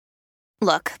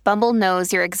Look, Bumble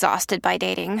knows you're exhausted by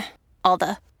dating. All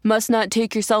the must not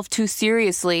take yourself too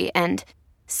seriously and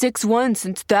 6'1"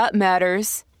 since that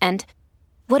matters. And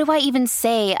what do I even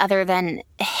say other than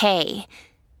hey?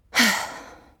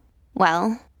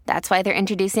 Well, that's why they're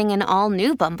introducing an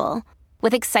all-new Bumble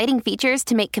with exciting features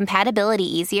to make compatibility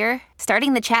easier,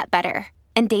 starting the chat better,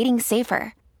 and dating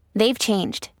safer. They've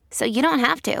changed, so you don't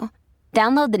have to.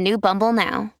 Download the new Bumble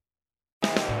now.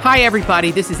 Hi,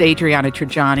 everybody. This is Adriana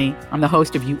Trajani. I'm the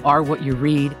host of You Are What You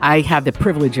Read. I have the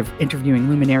privilege of interviewing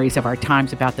luminaries of our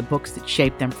times about the books that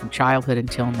shaped them from childhood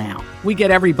until now. We get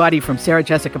everybody from Sarah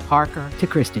Jessica Parker to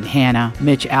Kristen Hanna,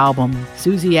 Mitch Albom,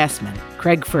 Susie Essman,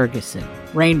 Craig Ferguson,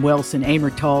 Rainn Wilson,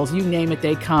 Amor Tolls, you name it,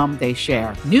 they come, they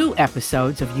share. New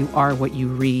episodes of You Are What You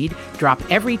Read drop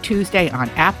every Tuesday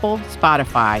on Apple,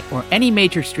 Spotify, or any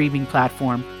major streaming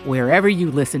platform wherever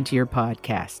you listen to your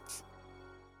podcasts.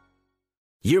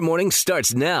 Your morning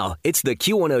starts now. It's the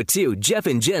Q102 Jeff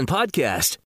and Jen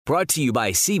podcast brought to you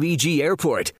by CBG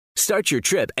Airport. Start your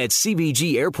trip at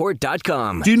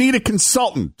CBGAirport.com. Do you need a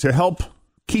consultant to help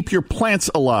keep your plants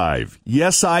alive?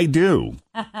 Yes, I do.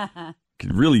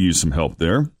 Could really use some help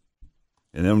there.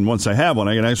 And then once I have one,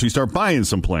 I can actually start buying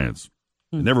some plants.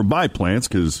 I never buy plants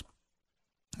because,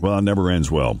 well, it never ends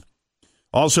well.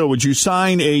 Also, would you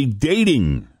sign a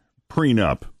dating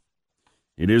prenup?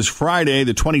 It is Friday,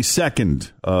 the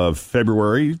 22nd of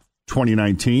February,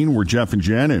 2019. We're Jeff and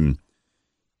Jen, and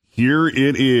here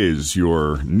it is,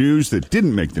 your news that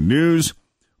didn't make the news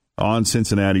on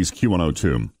Cincinnati's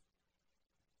Q102.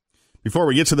 Before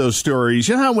we get to those stories,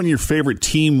 you know how when your favorite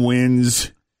team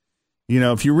wins, you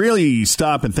know, if you really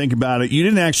stop and think about it, you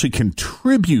didn't actually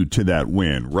contribute to that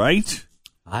win, right?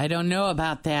 I don't know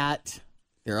about that.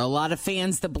 There are a lot of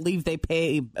fans that believe they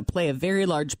play a very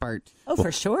large part. Oh,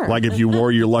 for sure. Like if you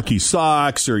wore your lucky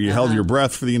socks or you held your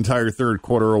breath for the entire third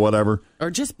quarter or whatever. Or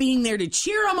just being there to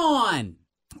cheer them on.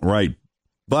 Right.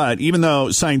 But even though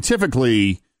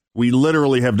scientifically we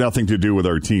literally have nothing to do with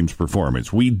our team's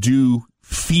performance, we do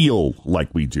feel like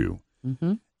we do.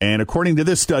 Mm-hmm. And according to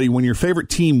this study, when your favorite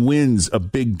team wins a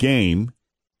big game,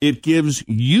 it gives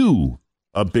you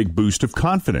a big boost of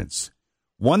confidence,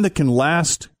 one that can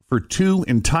last for 2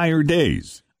 entire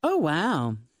days. Oh,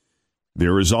 wow.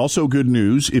 There is also good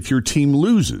news if your team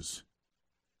loses.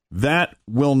 That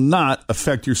will not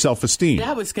affect your self-esteem.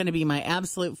 That was going to be my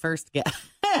absolute first guess.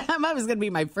 That was going to be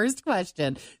my first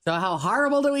question. So how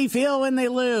horrible do we feel when they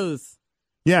lose?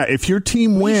 Yeah, if your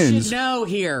team wins. We should know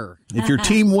here. If your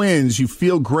team wins, you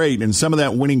feel great, and some of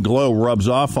that winning glow rubs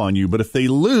off on you. But if they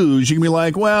lose, you can be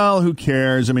like, well, who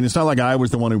cares? I mean, it's not like I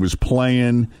was the one who was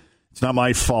playing. It's not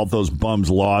my fault those bums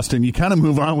lost, and you kind of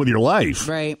move on with your life.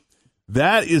 Right.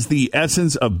 That is the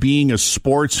essence of being a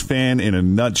sports fan in a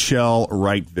nutshell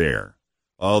right there.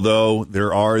 Although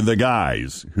there are the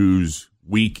guys whose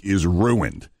week is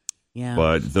ruined. Yeah.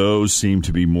 But those seem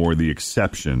to be more the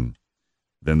exception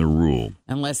than the rule.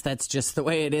 Unless that's just the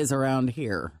way it is around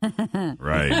here.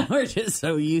 Right. We're just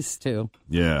so used to.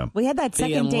 Yeah. We had that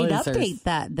second date losers.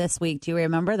 update this week. Do you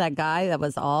remember that guy that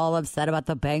was all upset about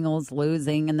the Bengals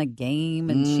losing in the game?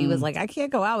 And she was like, I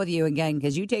can't go out with you again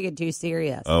because you take it too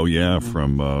serious. Oh, yeah,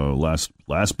 from last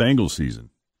Bengals season.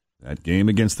 That game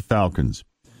against the Falcons.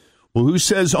 Well, who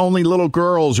says only little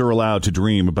girls are allowed to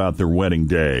dream about their wedding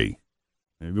day?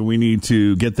 Maybe we need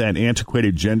to get that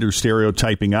antiquated gender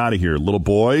stereotyping out of here. Little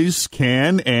boys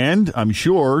can, and I'm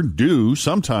sure do,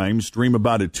 sometimes dream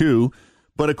about it too.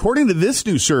 But according to this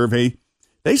new survey,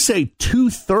 they say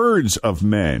 2/3 of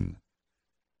men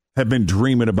have been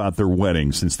dreaming about their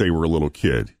wedding since they were a little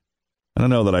kid. I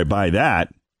don't know that I buy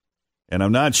that. And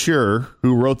I'm not sure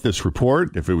who wrote this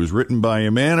report, if it was written by a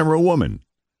man or a woman.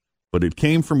 But it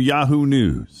came from Yahoo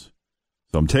News.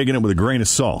 So I'm taking it with a grain of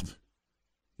salt.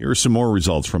 Here are some more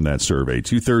results from that survey.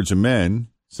 2/3 of men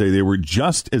say they were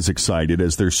just as excited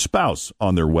as their spouse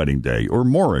on their wedding day, or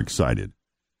more excited.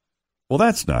 Well,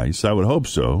 that's nice. I would hope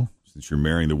so, since you're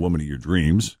marrying the woman of your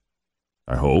dreams.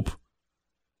 I hope.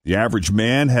 The average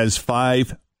man has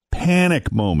 5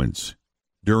 panic moments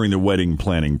during the wedding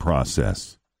planning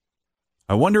process.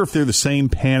 I wonder if they're the same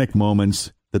panic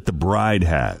moments that the bride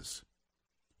has,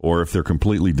 or if they're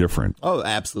completely different. Oh,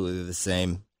 absolutely the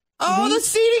same. Oh, the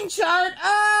seating chart.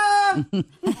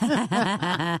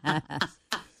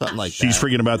 Something like She's that.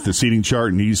 freaking about the seating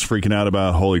chart, and he's freaking out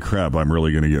about, holy crap, I'm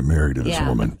really going to get married to this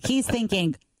woman. He's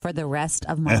thinking, for the rest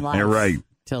of my life. You're right.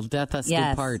 Till death us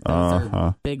Yes. depart. Those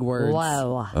are big words.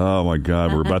 Whoa. Oh, my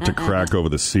God. We're about to crack over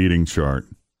the seating chart.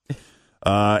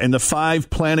 And the 5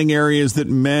 planning areas that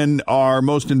men are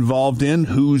most involved in: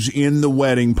 who's in the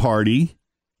wedding party,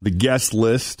 the guest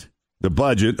list, the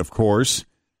budget, of course,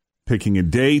 picking a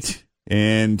date,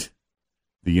 and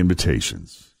the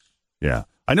invitations. Yeah.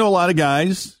 I know a lot of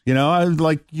guys, I was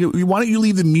like, why don't you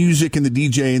leave the music and the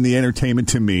DJ and the entertainment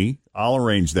to me? I'll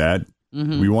arrange that.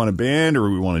 Mm-hmm. We want a band or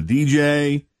we want a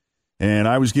DJ. And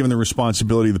I was given the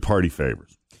responsibility of the party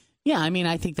favors. Yeah, I mean,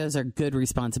 I think those are good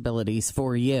responsibilities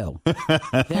for you.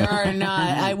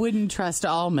 I wouldn't trust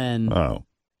all men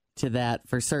to that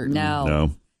for certain.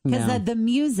 No. Because the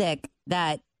music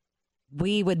that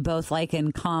we would both like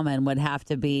in common would have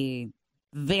to be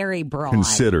very broad.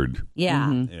 Considered. Yeah.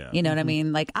 Mm-hmm. Yeah. You know what I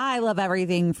mean? Like, I love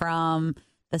everything from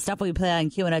the stuff we play on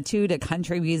Q102 to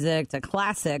country music to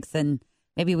classics. And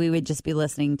maybe we would just be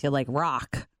listening to, like,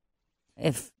 rock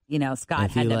if,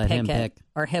 Scott had to pick it.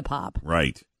 Or hip-hop.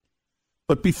 Right.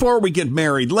 But before we get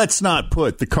married, let's not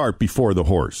put the cart before the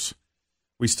horse.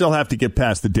 We still have to get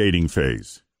past the dating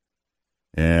phase.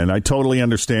 And I totally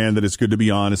understand that it's good to be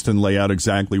honest and lay out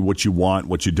exactly what you want,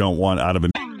 what you don't want out of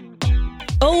an...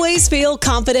 Always feel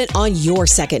confident on your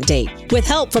second date. With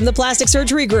help from the Plastic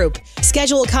Surgery Group.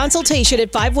 Schedule a consultation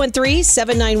at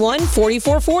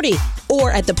 513-791-4440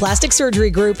 or at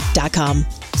theplasticsurgerygroup.com.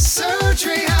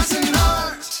 Surgery has an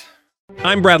art.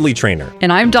 I'm Bradley Trainer.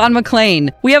 And I'm Don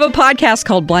McClain. We have a podcast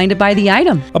called Blinded by the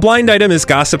Item. A blind item is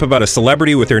gossip about a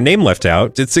celebrity with their name left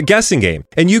out. It's a guessing game,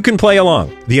 and you can play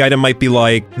along. The item might be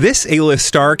like, this A-list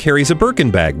star carries a Birkin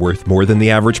bag worth more than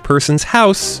the average person's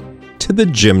house to the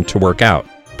gym to work out.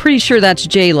 Pretty sure that's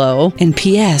J-Lo. And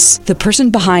P.S. the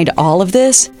person behind all of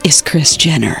this is Kris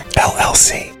Jenner,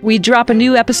 LLC. We drop a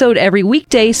new episode every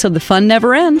weekday so the fun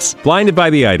never ends. Blinded by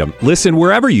the Item. Listen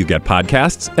wherever you get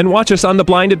podcasts and watch us on the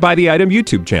Blinded by the Item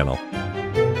YouTube channel.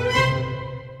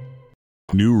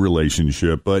 New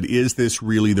relationship, but is this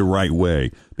really the right way?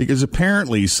 Because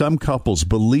apparently some couples,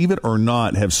 believe it or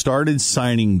not, have started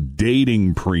signing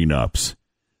dating prenups.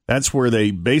 That's where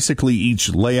they basically each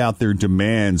lay out their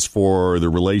demands for the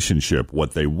relationship,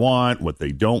 what they want, what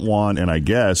they don't want, and I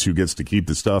guess who gets to keep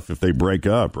the stuff if they break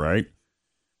up, right?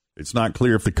 It's not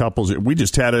clear if the couples... We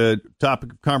just had a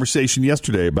topic of conversation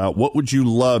yesterday about what would you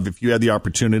love if you had the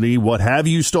opportunity, what have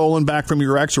you stolen back from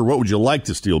your ex, or what would you like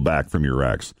to steal back from your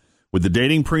ex? With the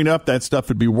dating prenup, that stuff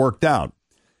would be worked out.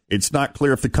 It's not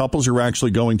clear if the couples are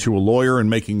actually going to a lawyer and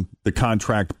making the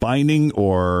contract binding,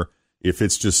 or... if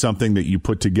it's just something that you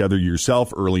put together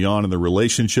yourself early on in the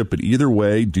relationship. But either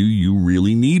way, do you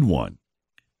really need one?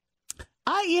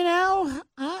 It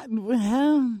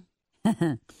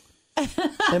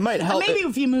might help. Maybe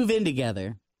if you move in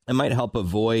together. It might help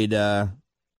avoid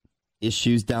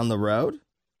issues down the road.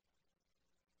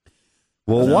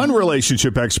 Well, one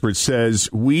relationship expert says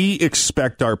we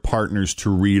expect our partners to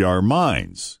read our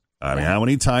minds. I mean, how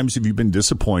many times have you been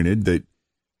disappointed that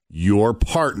your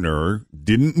partner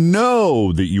didn't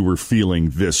know that you were feeling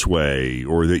this way,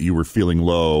 or that you were feeling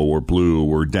low or blue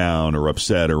or down or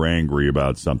upset or angry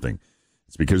about something?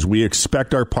 It's because we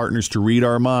expect our partners to read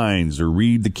our minds or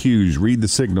read the cues, read the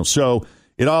signals. So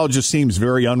it all just seems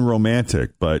very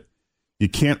unromantic, but you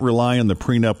can't rely on the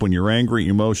prenup when you're angry,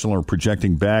 emotional, or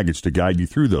projecting baggage to guide you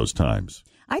through those times.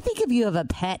 I think if you have a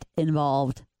pet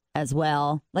involved as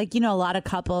well, like, a lot of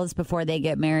couples before they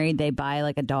get married, they buy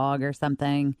like a dog or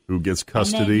something. Who gets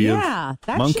custody of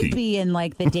that monkey. Should be in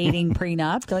like the dating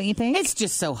prenup, don't you think? It's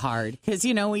just so hard because,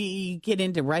 you get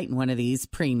into writing one of these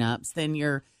prenups, then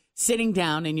you're sitting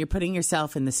down and you're putting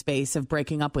yourself in the space of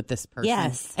breaking up with this person.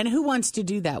 Yes. And who wants to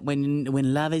do that when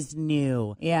love is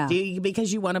new? Yeah.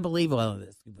 Because you want to believe, well,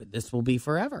 this will be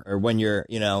forever. Or when you're,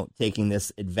 taking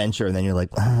this adventure and then you're like,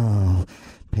 oh,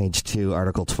 page 2,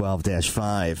 article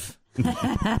 12-5.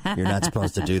 You're not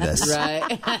supposed to do this.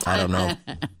 Right. I don't know.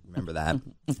 Remember that.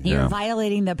 You're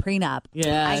violating the prenup.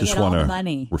 Yeah. I just get all want the to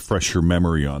money. refresh your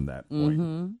memory on that point.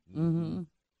 Mm-hmm. Mm-hmm.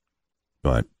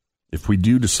 But if we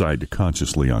do decide to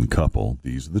consciously uncouple,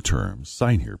 these are the terms.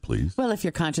 Sign here, please. Well, if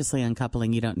you're consciously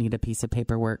uncoupling, you don't need a piece of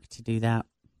paperwork to do that.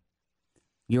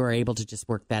 You're able to just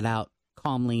work that out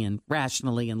calmly and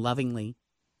rationally and lovingly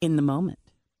in the moment.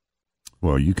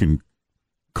 Well, you can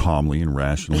calmly and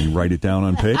rationally write it down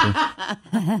on paper.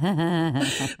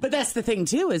 But that's the thing,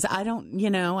 too, is I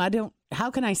don't,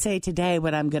 how can I say today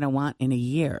what I'm going to want in a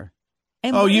year?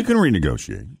 And you can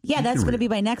renegotiate. Yeah, that's going to be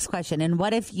my next question. And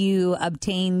what if you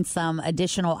obtain some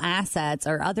additional assets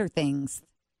or other things?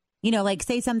 Like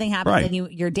say something happens and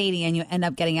you're dating and you end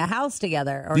up getting a house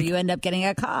together, or you end up getting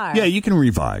a car. Yeah, you can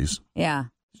revise. Yeah.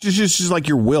 Just like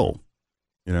your will.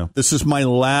 This is my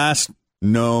last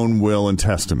known will and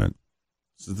testament.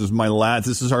 So this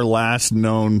is our last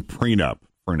known prenup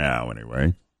for now,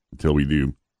 anyway, until we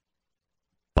do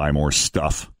buy more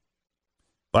stuff.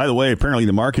 By the way, apparently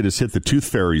the market has hit the Tooth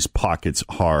Fairy's pockets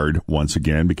hard once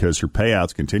again because her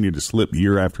payouts continue to slip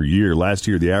year after year. Last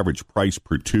year, the average price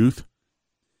per tooth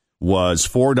was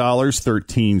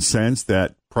 $4.13.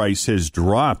 That price has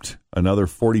dropped another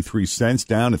 43 cents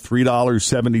down to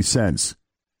 $3.70.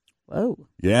 Whoa.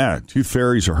 Yeah, tooth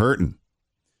fairies are hurting.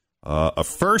 A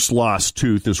first lost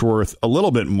tooth is worth a little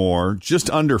bit more, just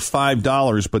under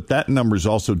 $5, but that number is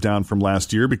also down from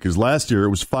last year because last year it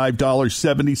was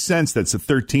 $5.70. That's a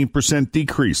 13%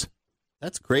 decrease.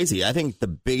 That's crazy. I think the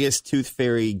biggest tooth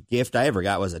fairy gift I ever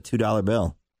got was a $2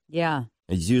 bill. Yeah.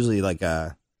 It's usually like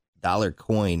a $1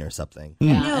 coin or something.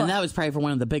 Yeah, and that was probably for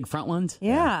one of the big front ones.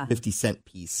 Yeah. 50-cent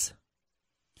piece.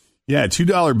 Yeah,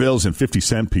 $2 bills and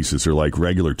 50-cent pieces are like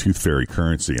regular tooth fairy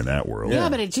currency in that world. Yeah,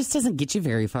 but it just doesn't get you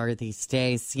very far these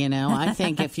days, you know? I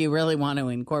think if you really want to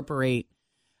incorporate,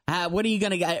 what are you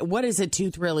going to get? What is a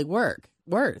tooth really worth?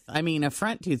 I mean, a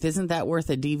front tooth, isn't that worth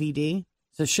a DVD?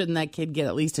 So shouldn't that kid get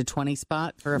at least a 20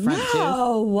 spot for a front tooth?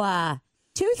 No.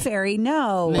 Tooth fairy,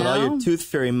 no. Put all your tooth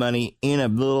fairy money in a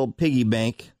little piggy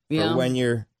bank for when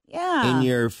you're in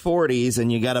your 40s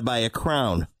and you got to buy a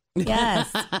crown. Yes.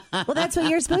 Well, that's what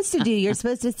you're supposed to do. You're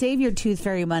supposed to save your tooth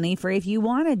fairy money for if you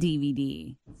want a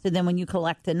DVD. So then when you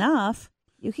collect enough,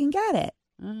 you can get it.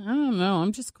 I don't know.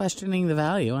 I'm just questioning the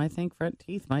value. I think front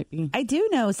teeth might be. I do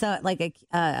know like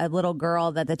a little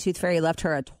girl that the tooth fairy left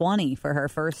her a 20 for her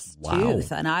first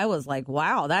tooth. And I was like,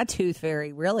 wow, that tooth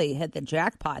fairy really hit the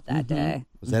jackpot that day.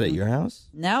 Was that at your house?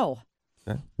 No.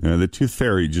 Yeah, the tooth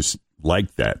fairy just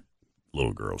liked that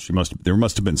little girl. There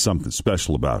must have been something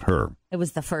special about her. It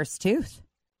was the first tooth.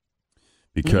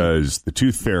 Because the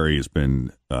tooth fairy has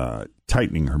been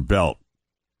tightening her belt.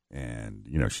 And,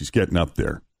 she's getting up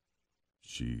there.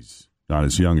 She's not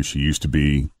as young as she used to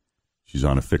be. She's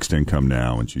on a fixed income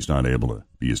now, and she's not able to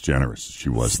be as generous as she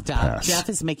was in the past. Jeff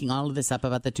is making all of this up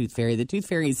about the tooth fairy. The tooth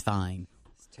fairy is fine.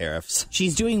 It's tariffs.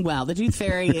 She's doing well. The tooth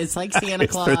fairy is like Santa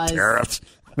Claus. The tariffs.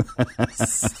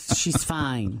 She's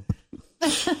fine.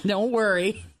 Don't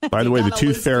worry. By the way, the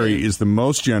tooth fairy is the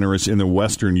most generous in the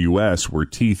western U.S., where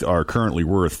teeth are currently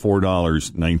worth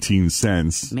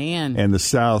 $4.19. Man. And the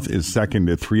South is second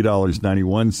at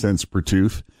 $3.91 per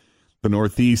tooth. The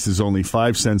Northeast is only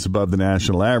 5 cents above the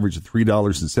national average at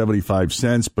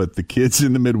 $3.75, but the kids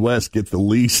in the Midwest get the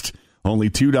least, only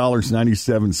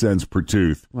 $2.97 per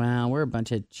tooth. Wow, we're a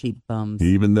bunch of cheap bums.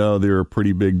 Even though they're a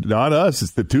pretty big, not us,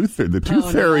 it's the tooth fairy. The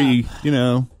tooth fairy,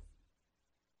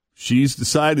 she's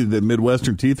decided that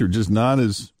Midwestern teeth are just not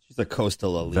as She's a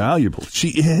coastal elite. Valuable. She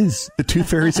is. The tooth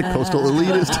fairy's a coastal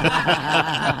elitist.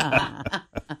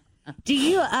 Do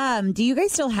you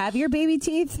guys still have your baby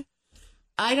teeth?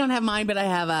 I don't have mine, but I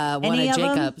have one at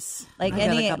Jacob's. Like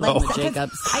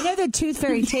Jacob's. I know the tooth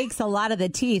fairy takes a lot of the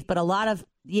teeth, but a lot of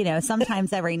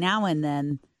sometimes every now and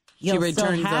then you'll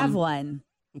still have one.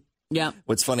 Yeah.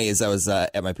 What's funny is I was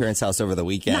at my parents' house over the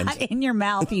weekend. Not in your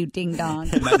mouth, you ding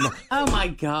dong. Oh my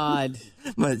God.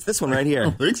 It's this one right here. I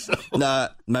don't think so.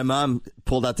 My mom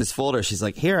pulled out this folder. She's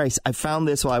like, "Here, I found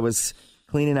this while I was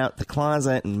cleaning out the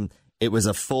closet," and it was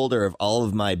a folder of all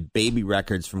of my baby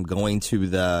records from going to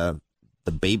the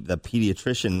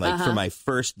pediatrician, for my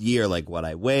first year, like what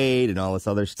I weighed and all this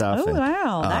other stuff. Oh,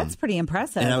 wow. That's pretty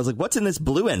impressive. And I was like, "What's in this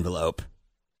blue envelope?"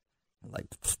 I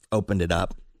opened it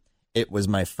up. It was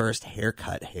my first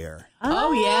haircut hair.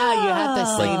 Oh, yeah. You had to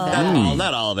save that.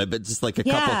 Not all of it, but just like a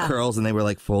couple curls, and they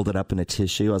were folded up in a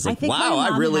tissue. I was like, wow, my mom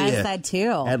I really has that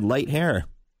too. had light hair.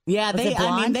 Yeah,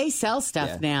 they sell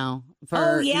stuff now.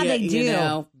 For, they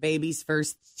do. Baby's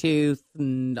first tooth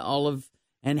and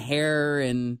and hair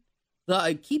and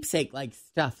keepsake like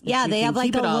stuff. Yeah, they have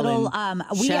like a little.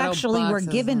 We actually were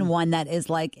given one that is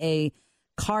like a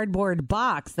cardboard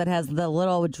box that has the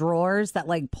little drawers that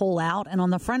pull out, and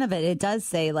on the front of it, it does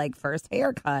say first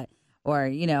haircut, or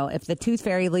if the tooth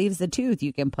fairy leaves the tooth,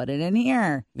 you can put it in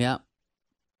here. Yeah.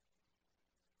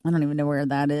 I don't even know where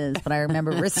that is, but I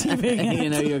remember receiving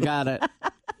it. You got it.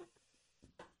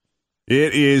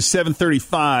 It is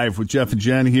 7:35 with Jeff and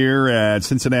Jen here at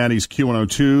Cincinnati's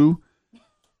Q102.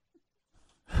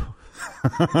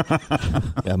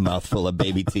 A mouthful of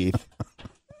baby teeth.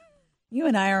 You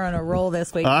and I are on a roll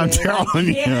this week. I'm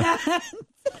telling you.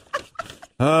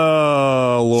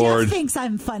 Oh, Lord. Jeff thinks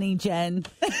I'm funny, Jen.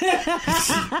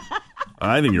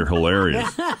 I think you're hilarious.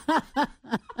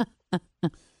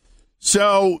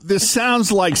 So this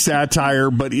sounds like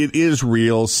satire, but it is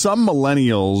real. Some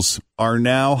millennials are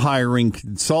now hiring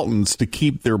consultants to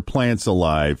keep their plants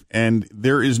alive. And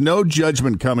there is no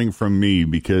judgment coming from me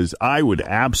because I would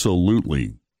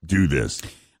absolutely do this.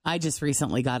 I just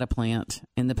recently got a plant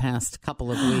in the past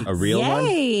couple of weeks. A real one?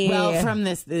 Well, from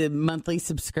this monthly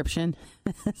subscription.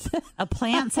 A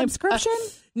plant subscription?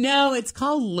 No, it's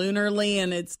called Lunarly,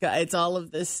 and it's all of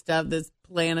this stuff, this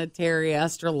planetary,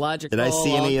 astrological. Did I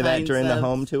see any of that during the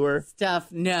home tour?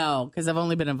 Stuff? No, because I've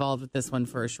only been involved with this one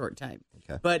for a short time.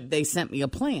 Okay. But they sent me a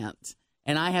plant,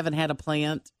 and I haven't had a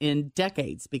plant in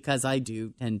decades because I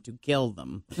do tend to kill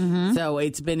them. Mm-hmm. So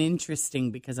it's been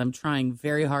interesting because I'm trying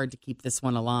very hard to keep this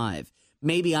one alive.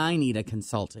 Maybe I need a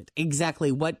consultant.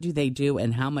 Exactly what do they do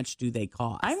and how much do they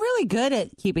cost? I'm really good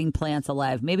at keeping plants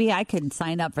alive. Maybe I could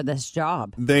sign up for this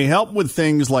job. They help with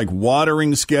things like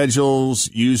watering schedules,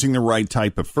 using the right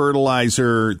type of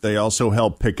fertilizer. They also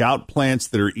help pick out plants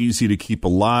that are easy to keep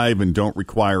alive and don't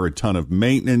require a ton of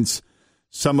maintenance.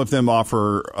 Some of them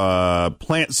offer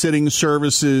plant sitting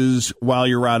services while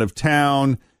you're out of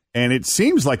town. And it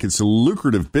seems like it's a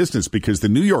lucrative business because the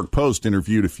New York Post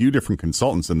interviewed a few different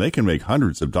consultants, and they can make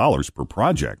hundreds of dollars per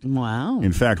project. Wow.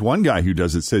 In fact, one guy who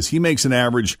does it says he makes an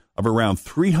average of around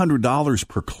 $300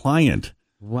 per client.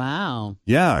 Wow.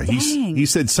 Yeah. He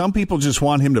said some people just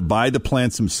want him to buy the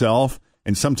plants himself,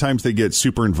 and sometimes they get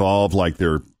super involved, like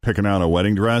they're picking out a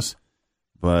wedding dress.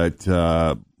 But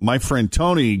my friend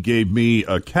Tony gave me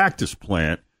a cactus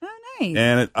plant. Oh, nice.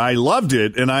 And I loved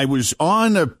it, and I was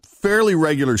on a fairly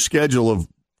regular schedule of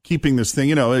keeping this thing.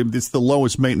 You know, it's the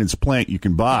lowest maintenance plant you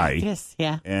can buy. Yes,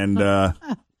 yeah. And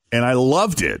I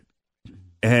loved it.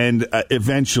 And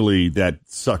eventually that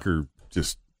sucker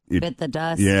just bit the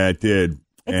dust. Yeah, it did.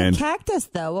 It's a cactus,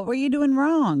 though. What were you doing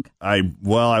wrong? I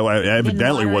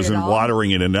evidently wasn't watering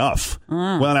it enough.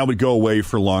 Well, and I would go away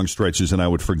for long stretches and I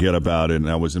would forget about it, and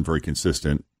I wasn't very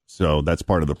consistent. So that's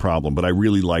part of the problem. But I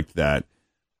really liked that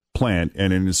plant,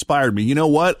 and it inspired me. You know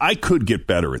what? I could get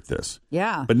better at this.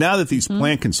 Yeah. But now that these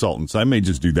plant consultants, I may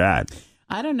just do that.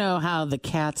 I don't know how the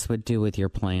cats would do with your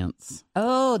plants.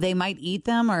 Oh, they might eat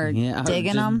them or dig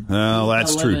in them? Well,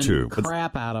 that's true, too.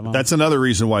 Crap out of them. That's another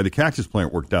reason why the cactus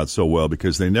plant worked out so well,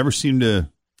 because they never seem to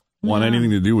want anything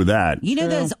to do with that. You know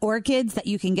those orchids that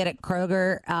you can get at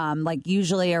Kroger, like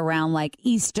usually around like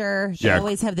Easter? They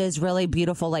always have those really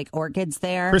beautiful like orchids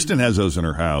there. Kristen has those in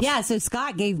her house. Yeah, so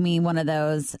Scott gave me one of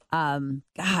those,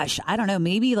 gosh, I don't know,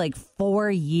 maybe like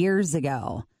 4 years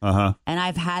ago. Uh-huh. And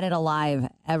I've had it alive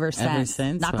ever since.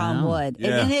 Knock on wood.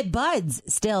 Yeah. And it buds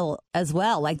still as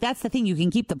well. Like, that's the thing. You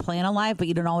can keep the plant alive, but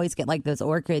you don't always get like those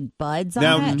orchid buds on it.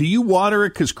 Now, do you water it?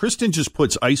 Because Kristen just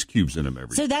puts ice cubes in them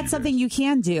every So that's something you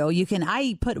can do.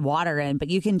 I put water in, but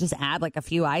you can just add like a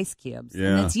few ice cubes.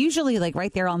 Yeah. And it's usually like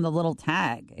right there on the little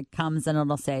tag. It comes and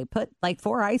it'll say, put like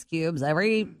 4 ice cubes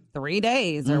every 3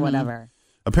 days or whatever.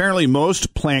 Apparently,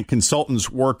 most plant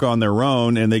consultants work on their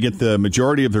own, and they get the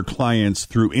majority of their clients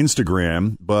through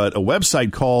Instagram. But a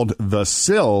website called The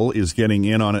Sill is getting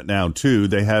in on it now, too.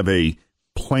 They have a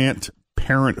Plant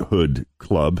Parenthood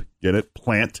Club. Get it?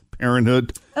 Plant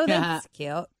Parenthood. Oh, that's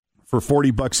cute. For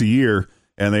 $40 a year,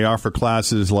 and they offer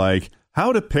classes like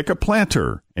How to Pick a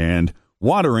Planter and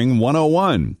Watering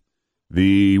 101.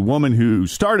 The woman who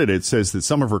started it says that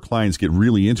some of her clients get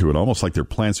really into it, almost like their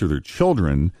plants are their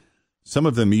children. Some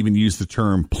of them even use the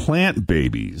term plant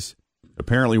babies.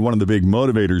 Apparently, one of the big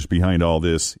motivators behind all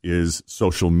this is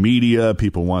social media.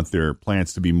 People want their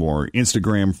plants to be more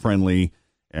Instagram friendly,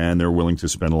 and they're willing to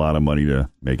spend a lot of money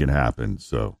to make it happen.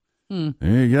 So there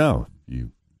you go. You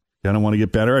kind of want to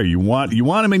get better. You want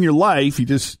them in your life. You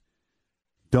just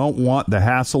don't want the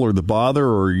hassle or the bother,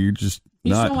 or you're just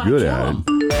not good at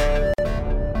it.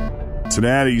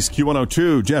 Cincinnati's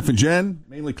Q102, Jeff and Jen,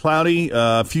 mainly cloudy,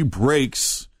 a few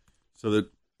breaks. So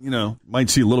that, might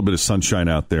see a little bit of sunshine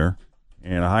out there,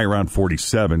 and a high around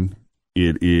 47.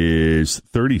 It is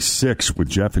 36 with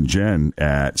Jeff and Jen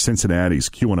at Cincinnati's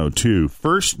Q102.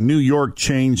 First, New York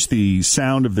changed the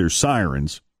sound of their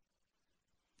sirens,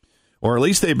 or at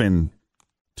least they've been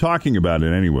talking about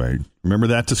it anyway. Remember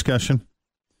that discussion?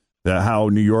 That how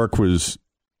New York was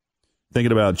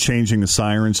thinking about changing the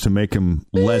sirens to make them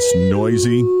less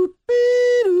noisy.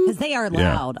 Because they are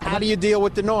loud. How do you deal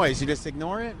with the noise? You just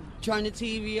ignore it? Turn the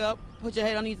TV up, put your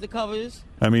head underneath the covers.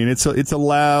 I mean, it's a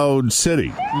loud city.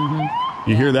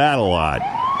 Mm-hmm. You hear that a lot.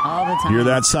 All the time. You hear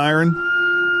that siren?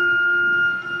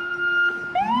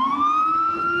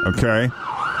 Okay.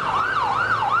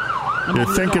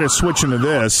 You're thinking of switching to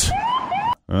this.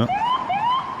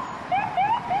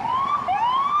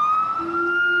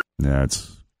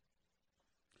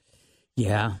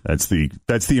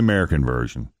 That's the American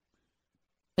version.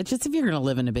 It's just if you're going to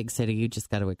live in a big city, you just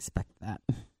got to expect that.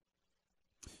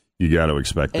 You got to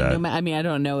expect that. I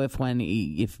don't know if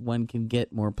one can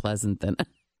get more pleasant than.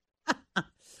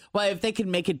 Well, if they could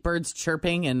make it birds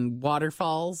chirping and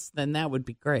waterfalls, then that would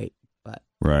be great. But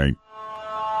right.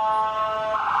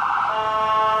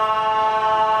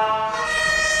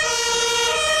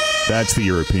 That's the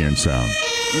European sound.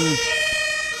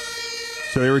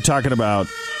 So they were talking about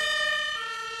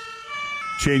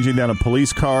changing that on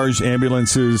police cars,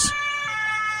 ambulances,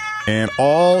 and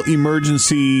all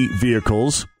emergency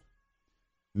vehicles.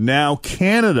 Now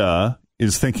Canada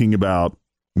is thinking about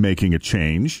making a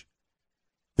change.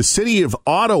 The city of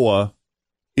Ottawa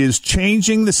is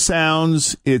changing the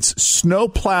sounds its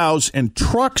snowplows and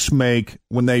trucks make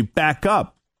when they back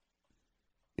up.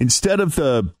 Instead of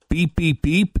the beep, beep,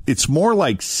 beep, it's more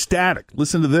like static.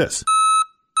 Listen to this.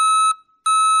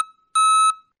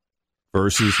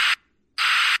 Versus.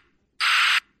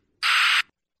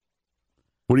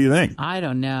 What do you think? I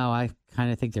don't know. I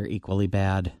kind of think they're equally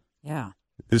bad. Yeah.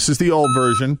 This is the old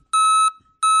version.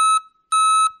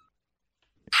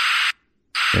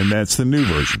 And that's the new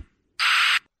version.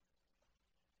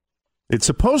 It's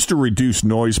supposed to reduce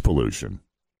noise pollution.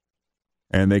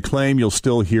 And they claim you'll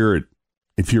still hear it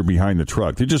if you're behind the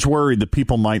truck. They're just worried that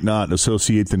people might not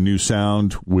associate the new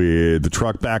sound with the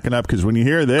truck backing up. Because when you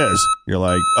hear this, you're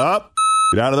like, up,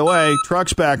 get out of the way,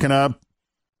 truck's backing up.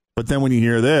 But then when you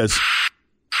hear this,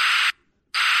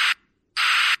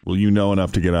 well, you know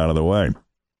enough to get out of the way.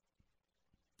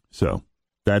 So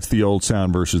that's the old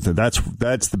sound versus that's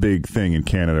the big thing in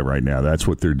Canada right now. That's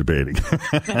what they're debating.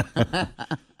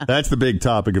 That's the big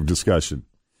topic of discussion.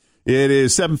 It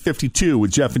is 7:52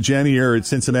 with Jeff and Jen here at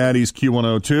Cincinnati's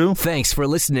Q102. Thanks for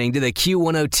listening to the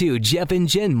Q102 Jeff and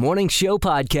Jen Morning Show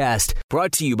podcast,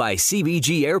 brought to you by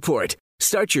CBG Airport.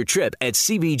 Start your trip at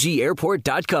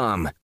CBGAirport.com.